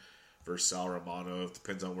 27 versus Sal Romano. It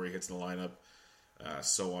depends on where he hits in the lineup,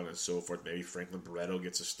 so on and so forth. Maybe Franklin Barreto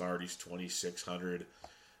gets a start. He's 2,600.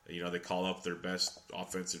 You know, they call up their best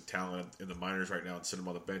offensive talent in the minors right now and sit him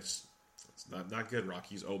on the bench. It's not good,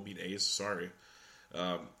 Rockies. A's, sorry.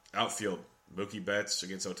 Outfield, Mookie Betts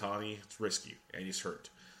against Ohtani. It's risky, and he's hurt.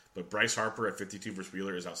 But Bryce Harper at 52 versus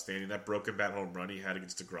Wheeler is outstanding. That broken bat home run he had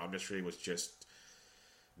against DeGrom yesterday was just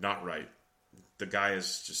not right. The guy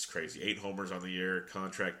is just crazy. 8 homers on the year.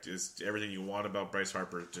 Contract is everything you want about Bryce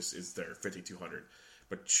Harper. Just is there, 5,200.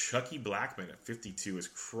 But Chucky Blackmon at 52 is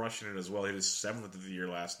crushing it as well. He hit his 7th of the year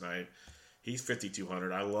last night. He's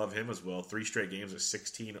 5,200. I love him as well. 3 straight games of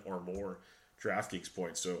 16 or more DraftKings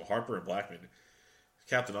points. So Harper and Blackmon,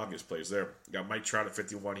 Captain Obvious plays there. Got Mike Trout at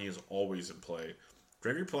 51. He is always in play.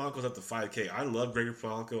 Gregory Polanco's up to 5K. I love Gregory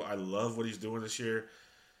Polanco. I love what he's doing this year.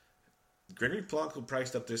 Gregory Polanco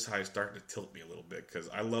priced up this high is starting to tilt me a little bit because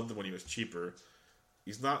I loved him when he was cheaper.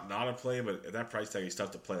 He's not a play, but at that price tag, he's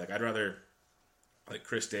tough to play. Like I'd rather like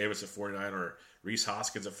Chris Davis at 49 or Rhys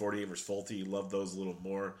Hoskins at 48 versus Fulte. Love those a little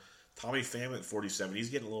more. Tommy Pham at 47. He's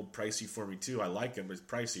getting a little pricey for me too. I like him, but it's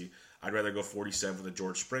pricey. I'd rather go 47 than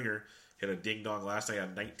George Springer. Hit a ding-dong last night,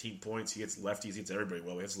 had 19 points. He hits lefties, he hits everybody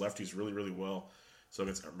well. He hits lefties really, really well. So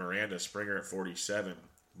against Miranda, Springer at 47,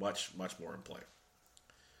 much, much more in play.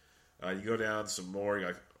 You go down some more. You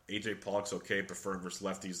got AJ Pollock's okay, preferring versus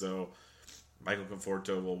lefties though. Michael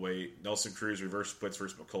Conforto will wait. Nelson Cruz reverse splits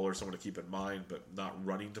versus McCullers, someone to keep in mind, but not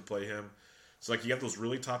running to play him. So like you have those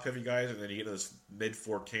really top heavy guys, and then you get to this mid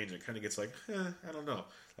 4K, and it kind of gets like, I don't know.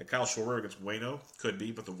 Like Kyle Schwarber against Waino could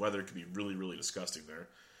be, but the weather could be really, really disgusting there.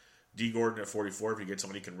 D. Gordon at 44. If you get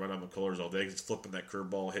someone he can run on McCullers all day, he's flipping that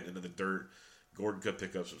curveball, hitting into the dirt. Gordon could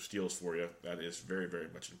pick up some steals for you. That is very, very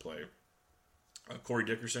much in play. Corey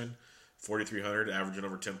Dickerson, 4,300, averaging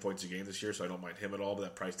over 10 points a game this year, so I don't mind him at all. But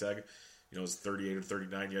that price tag, it was 38 or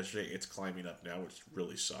 39 yesterday. It's climbing up now, which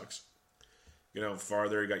really sucks. You know,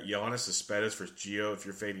 farther, you got Giannis Cespedes versus Gio. If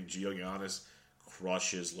you're fading Gio, Giannis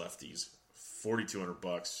crushes lefties.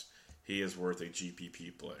 $4,200. He is worth a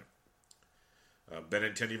GPP play.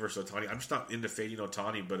 Benintendi versus Ohtani. I'm just not into fading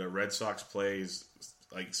Ohtani, but a Red Sox plays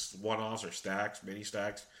like one-offs or stacks, mini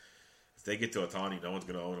stacks. If they get to Ohtani, no one's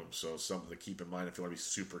going to own him. So something to keep in mind if you want to be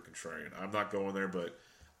super contrarian. I'm not going there, but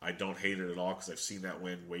I don't hate it at all because I've seen that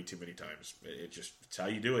win way too many times. It's how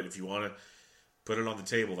you do it. If you want to put it on the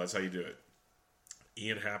table, that's how you do it.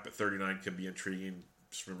 Ian Happ at 39 could be intriguing.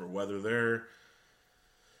 Just remember weather there.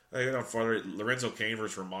 Farther, Lorenzo Cain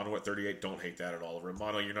versus Romano at 38. Don't hate that at all.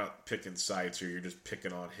 Romano, you're not picking sides here. You're just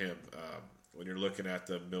picking on him. When you're looking at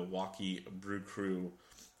the Milwaukee Brew Crew,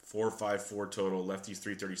 454 total. Lefties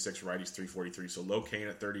 336, righties 343. So low Cain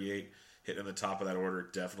at 38, hitting in the top of that order.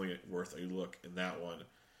 Definitely worth a look in that one.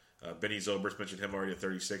 Benny Zobrist, mentioned him already at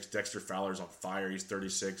 36. Dexter Fowler's on fire. He's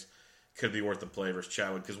 36. Could be worth a play versus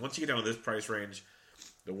Chadwick. Because once you get down to this price range,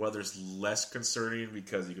 the weather's less concerning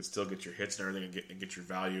because you can still get your hits and everything and get your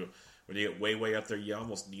value. When you get way, way up there, you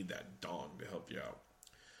almost need that dong to help you out.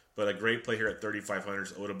 But a great play here at 3,500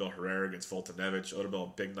 is Odubel Herrera against Fultonevich.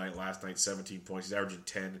 Odubel, big night last night, 17 points. He's averaging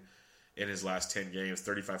 10 in his last 10 games.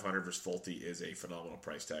 3,500 versus Fulte is a phenomenal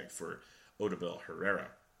price tag for Odubel Herrera.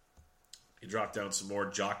 You drop down some more.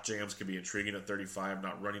 Jock Jams could be intriguing at 35.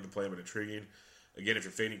 Not running to play, but intriguing. Again, if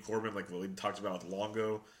you're fading Corbin, like we talked about with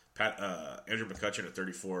Longo, Andrew McCutchen at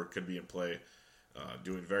 34 could be in play.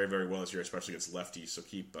 Doing very, very well this year, especially against lefties. So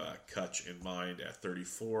keep Kutch in mind at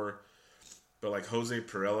 34. But like Jose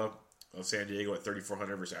Perella of San Diego at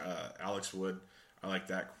 3,400 versus Alex Wood, I like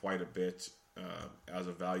that quite a bit as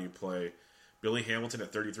a value play. Billy Hamilton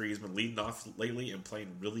at 33. He's been leading off lately and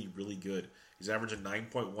playing really, really good. He's averaging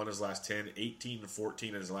 9.1 his last 10, 18 and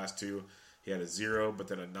 14 in his last 2. He had a 0, but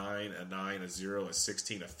then a 9, a 9, a 0, a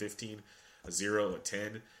 16, a 15. a 0, a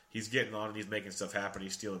 10. He's getting on and he's making stuff happen.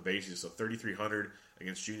 He's stealing bases. So 3,300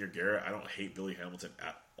 against Junior Guerra. I don't hate Billy Hamilton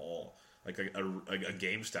at all. Like a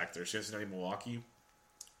game stack there. Cincinnati, Milwaukee.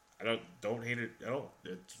 I don't hate it at all.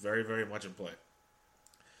 It's very, very much in play.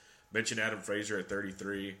 Mention Adam Frazier at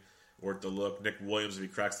 33. Worth the look. Nick Williams, if he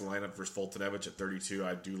cracks the lineup versus Fultonevich at 32,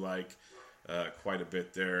 I do like quite a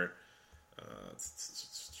bit there.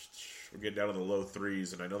 We're getting down to the low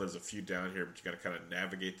threes, and I know there's a few down here, but you got to kind of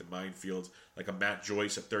navigate the minefields. Like a Matt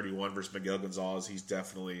Joyce at 31 versus Miguel Gonzalez, he's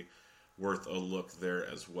definitely worth a look there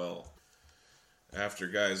as well. After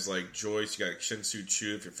guys like Joyce, you got Shin-Soo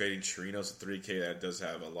Choo. If you're fading Chirinos at 3K, that does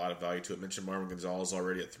have a lot of value to it. Mentioned Marvin Gonzalez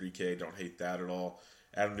already at 3K. Don't hate that at all.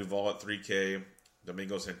 Adam Duvall at 3K.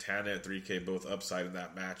 Domingo Santana at 3K, both upside in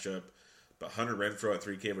that matchup. But Hunter Renfroe at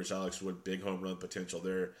 3K versus Alex Wood, big home run potential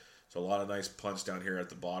there. So a lot of nice punch down here at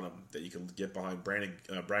the bottom that you can get behind.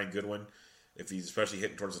 Brian Goodwin, if he's especially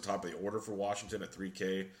hitting towards the top of the order for Washington at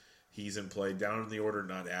 3K, he's in play. Down in the order,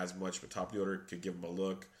 not as much, but top of the order could give him a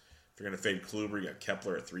look. If you're going to fade Kluber, you got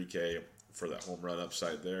Kepler at 3K for that home run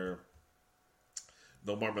upside there.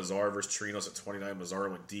 Nomar Mazar versus Chirinos at 29. Mazar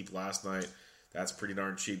went deep last night. That's pretty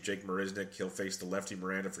darn cheap. Jake Marisnik, he'll face the lefty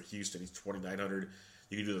Miranda for Houston. He's 2,900.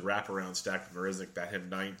 You can do the wraparound stack with Marisnik, bat him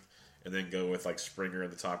 9th, and then go with like Springer in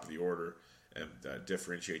the top of the order and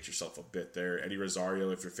differentiate yourself a bit there. Eddie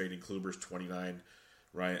Rosario, if you're fading Kluber's 29.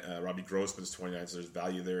 Robbie Grossman's 29, so there's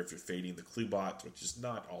value there if you're fading the Klubot, which is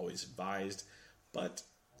not always advised, but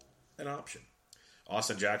an option.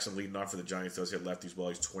 Austin Jackson leading off for the Giants. Does hit lefties well.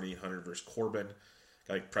 He's 2,800 versus Corbin.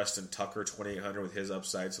 Got like Preston Tucker, 2,800 with his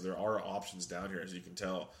upside. So there are options down here, as you can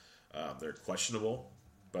tell. They're questionable,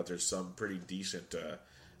 but there's some pretty decent, at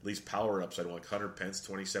least power upside. Like Hunter Pence,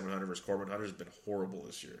 2,700 versus Corbin. Hunter's been horrible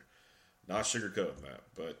this year. Not sugarcoating that,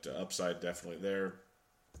 but upside definitely there.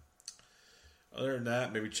 Other than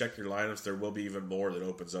that, maybe check your lineups. There will be even more that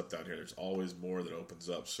opens up down here. There's always more that opens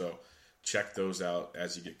up. So check those out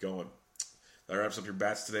as you get going. That wraps up your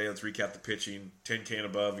bats today. Let's recap the pitching. 10K and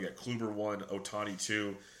above, you got Kluber 1, Ohtani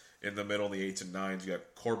 2. In the middle, the 8s and 9s, you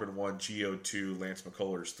got Corbin 1, Gio 2, Lance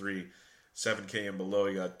McCullers 3. 7K and below,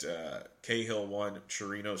 you got Cahill 1,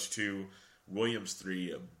 Chirinos 2, Williams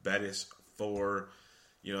 3, Bettis 4.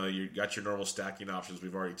 You know, you got your normal stacking options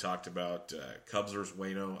we've already talked about. Cubs versus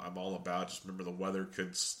Waino, I'm all about. Just remember the weather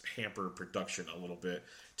could hamper production a little bit.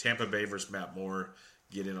 Tampa Bay versus Matt Moore,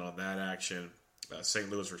 get in on that action. St.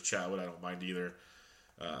 Louis versus Chatwood, I don't mind either.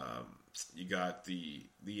 You got the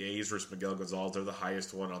A's versus Miguel Gonzalez. They're the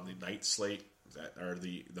highest one on the night slate, or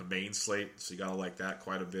the main slate, so you got to like that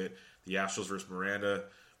quite a bit. The Astros versus Miranda,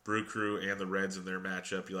 Brew Crew, and the Reds in their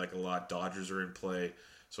matchup, you like a lot. Dodgers are in play,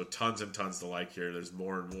 so tons and tons to like here. There's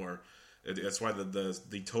more and more. That's why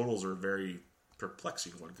the totals are very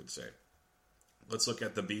perplexing, one could say. Let's look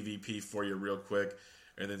at the BVP for you real quick,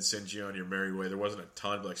 and then send you on your merry way. There wasn't a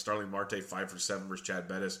ton, but like Starling Marte, 5 for 7 versus Chad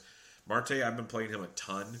Bettis. Marte, I've been playing him a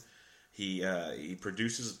ton. He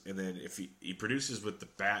produces, and then if he produces with the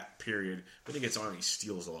bat, period, then he gets on and he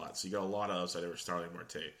steals a lot. So you got a lot of upside over Starling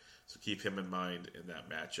Marte. So keep him in mind in that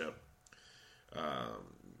matchup.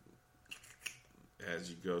 As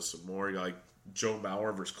you go some more, you got like Joe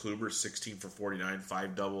Mauer versus Kluber, 16 for 49,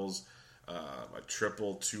 5 doubles, a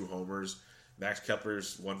triple, 2 homers. Max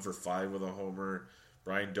Kepler's 1 for 5 with a homer.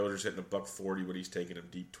 Brian Dozier's hitting $140, but he's taking him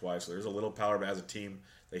deep twice. So there's a little power, but as a team,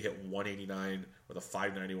 they hit 189 with a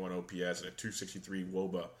 591 OPS and a 263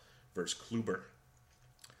 WOBA versus Kluber.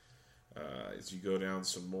 As you go down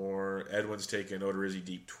some more, Edwin's taking Odorizzi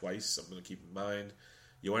deep twice. Something to keep in mind.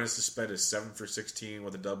 Yoenis Cespedes is 7 for 16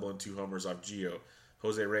 with a double and 2 homers off Gio.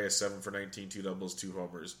 Jose Reyes 7 for 19, 2 doubles, 2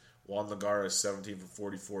 homers. Juan Lagares is 17 for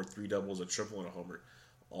 44, 3 doubles, a triple, and a homer.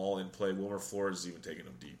 All in play. Wilmer Flores is even taking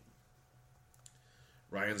them deep.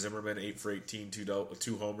 Ryan Zimmerman, 8 for 18,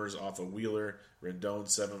 2 homers off of Wheeler. Rendon,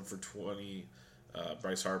 7 for 20.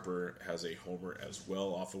 Bryce Harper has a homer as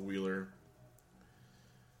well off of Wheeler.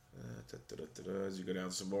 As you go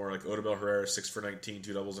down some more, like Odubel Herrera, 6 for 19,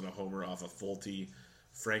 2 doubles and a homer off of Fulte.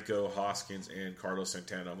 Franco, Hoskins, and Carlos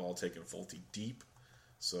Santana have all taken Fulte deep.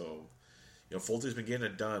 So, you know, Fulte's been getting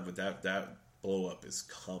it done, but that blow-up is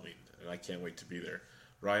coming, and I can't wait to be there.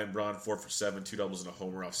 Ryan Braun, 4 for 7, 2 doubles and a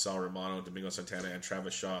homer off Sal Romano, Domingo Santana, and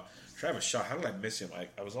Travis Shaw. Travis Shaw, how did I miss him?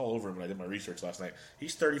 I was all over him when I did my research last night.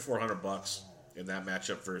 He's $3,400 in that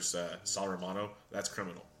matchup versus Sal Romano. That's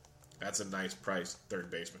criminal. That's a nice price,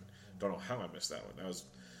 third baseman. Don't know how I missed that one. That was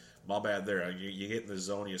my bad there. You get in the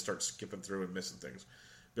zone, you start skipping through and missing things.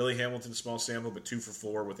 Billy Hamilton, small sample, but 2 for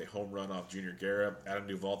 4 with a home run off Junior Guerra. Adam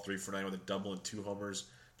Duvall, 3 for 9 with a double and 2 homers.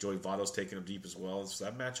 Joey Votto's taking him deep as well. So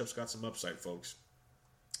that matchup's got some upside, folks.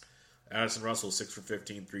 Addison Russell, 6 for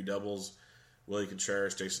 15, 3 doubles. Willie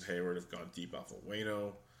Contreras, Jason Hayward have gone deep off of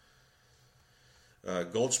Waino.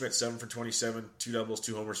 Goldschmidt, 7 for 27, 2 doubles,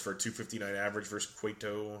 2 homers for a 259 average versus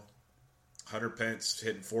Cueto. Hunter Pence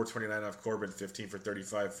hitting 429 off Corbin, 15 for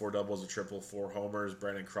 35, 4 doubles, a triple, 4 homers.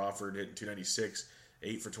 Brandon Crawford hitting 296,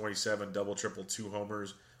 8 for 27, double, triple, 2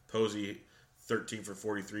 homers. Posey, 13 for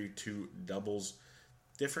 43, 2 doubles.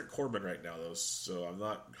 Different Corbin right now, though, so I'm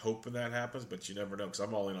not hoping that happens, but you never know because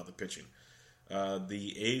I'm all in on the pitching.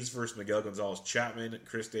 The A's versus Miguel Gonzalez, Chapman,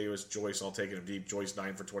 Chris Davis, Joyce all taking him deep. Joyce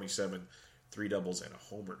 9 for 27, 3 doubles and a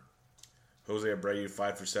homer. Jose Abreu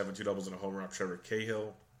 5 for 7, 2 doubles and a homer off Trevor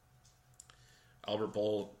Cahill. Albert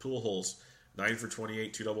Pujols 9 for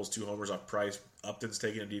 28, 2 doubles, 2 homers off Price. Upton's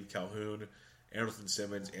taking him deep. Calhoun, Anderson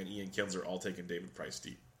Simmons, and Ian Kinsler all taking David Price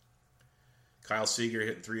deep. Kyle Seager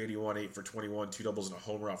hitting 381, 8 for 21, 2 doubles and a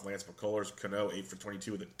homer off Lance McCullers. Cano 8 for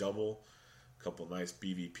 22 with a double. A couple nice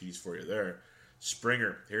BVPs for you there.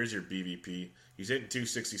 Springer, here's your BVP. He's hitting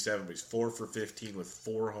 267, but he's 4 for 15 with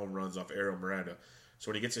 4 home runs off Aaron Miranda. So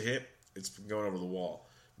when he gets a hit, it's going over the wall.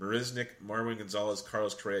 Marisnik, Marwin Gonzalez,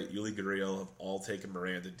 Carlos Correa, Yuli Gurriel have all taken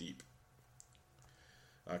Miranda deep.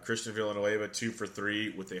 Christian Villanueva, 2 for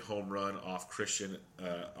 3 with a home run off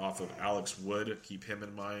off of Alex Wood. Keep him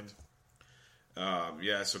in mind.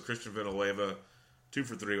 So Christian Villanueva, 2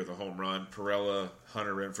 for 3 with a home run. Perella,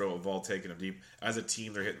 Hunter Renfroe have all taken him deep. As a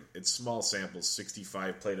team, they're hitting, it's small samples,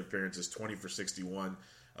 65 plate appearances, 20 for 61,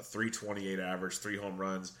 a 328 average, 3 home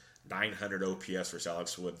runs, 900 OPS versus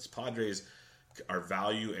Alex Wood. The Padres are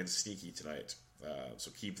value and sneaky tonight, so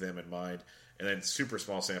keep them in mind. And then super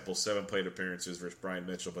small sample, 7 plate appearances versus Brian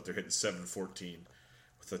Mitchell, but they're hitting 714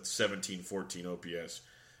 with a 1714 OPS.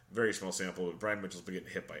 Very small sample, but Brian Mitchell's been getting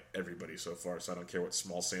hit by everybody so far, so I don't care what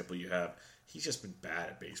small sample you have. He's just been bad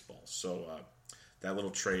at baseball. So that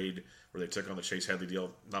little trade where they took on the Chase Headley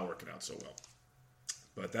deal, not working out so well.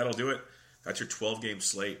 But that'll do it. That's your 12-game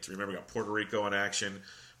slate. Remember, we got Puerto Rico in action.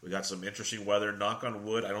 We got some interesting weather. Knock on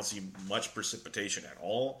wood, I don't see much precipitation at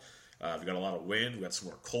all. We got a lot of wind. We got some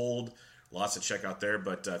more cold. Lots to check out there.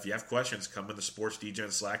 But if you have questions, come in the Sports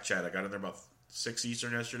DGen Slack chat. I got in there about 6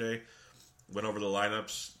 Eastern yesterday. Went over the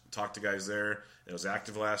lineups, talked to guys there. It was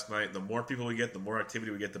active last night. The more people we get, the more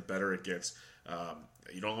activity we get, the better it gets.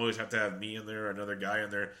 You don't always have to have me in there or another guy in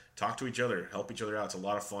there. Talk to each other. Help each other out. It's a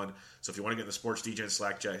lot of fun. So if you want to get in the Sports DGen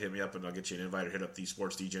Slack chat, hit me up and I'll get you an invite or hit up the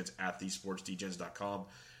Sports DGens at thesportsdgens.com.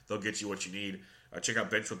 They'll get you what you need. Check out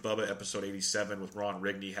Bench with Bubba, episode 87 with Ron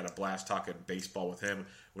Rigney. Had a blast talking baseball with him.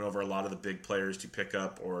 Went over a lot of the big players to pick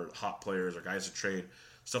up or hot players or guys to trade.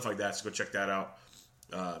 Stuff like that. So go check that out.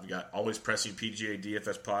 We got Always Pressing PGA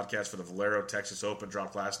DFS podcast for the Valero Texas Open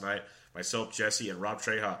dropped last night. Myself, Jesse, and Rob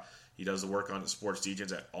Treha. He does the work on the Sports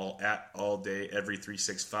DGens at all day, every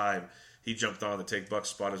 365. He jumped on the Take Bucks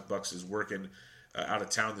spot as Bucks is working out of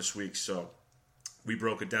town this week. So we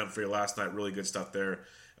broke it down for you last night. Really good stuff there. And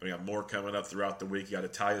we got more coming up throughout the week. You got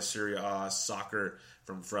Italia, Serie A, soccer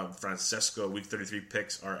from Francesco. Week 33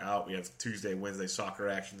 picks are out. We have Tuesday, Wednesday soccer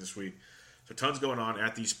action this week. So tons going on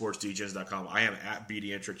at thesportsdgens.com. I am at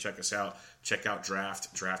BDintric. Check us out. Check out Draft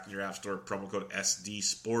in your app store. Promo code SD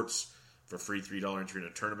Sports for free $3 entry in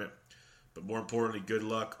a tournament. But more importantly, good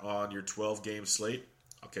luck on your 12-game slate.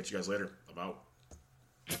 I'll catch you guys later. I'm out.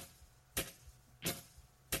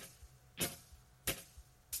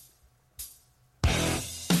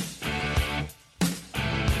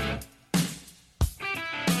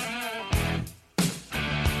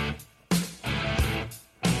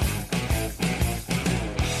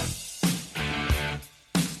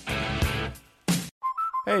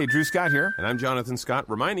 Hey, Drew Scott here, and I'm Jonathan Scott,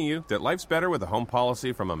 reminding you that life's better with a home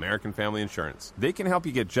policy from American Family Insurance. They can help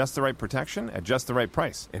you get just the right protection at just the right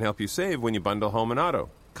price and help you save when you bundle home and auto.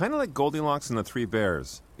 Kind of like Goldilocks and the Three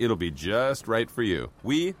Bears. It'll be just right for you.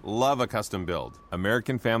 We love a custom build.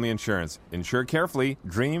 American Family Insurance. Insure carefully,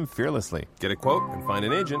 dream fearlessly. Get a quote and find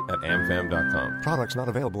an agent at amfam.com. Products not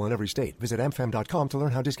available in every state. Visit amfam.com to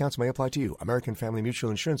learn how discounts may apply to you. American Family Mutual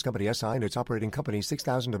Insurance Company, SI, and its operating company,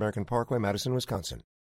 6000 American Parkway, Madison, Wisconsin.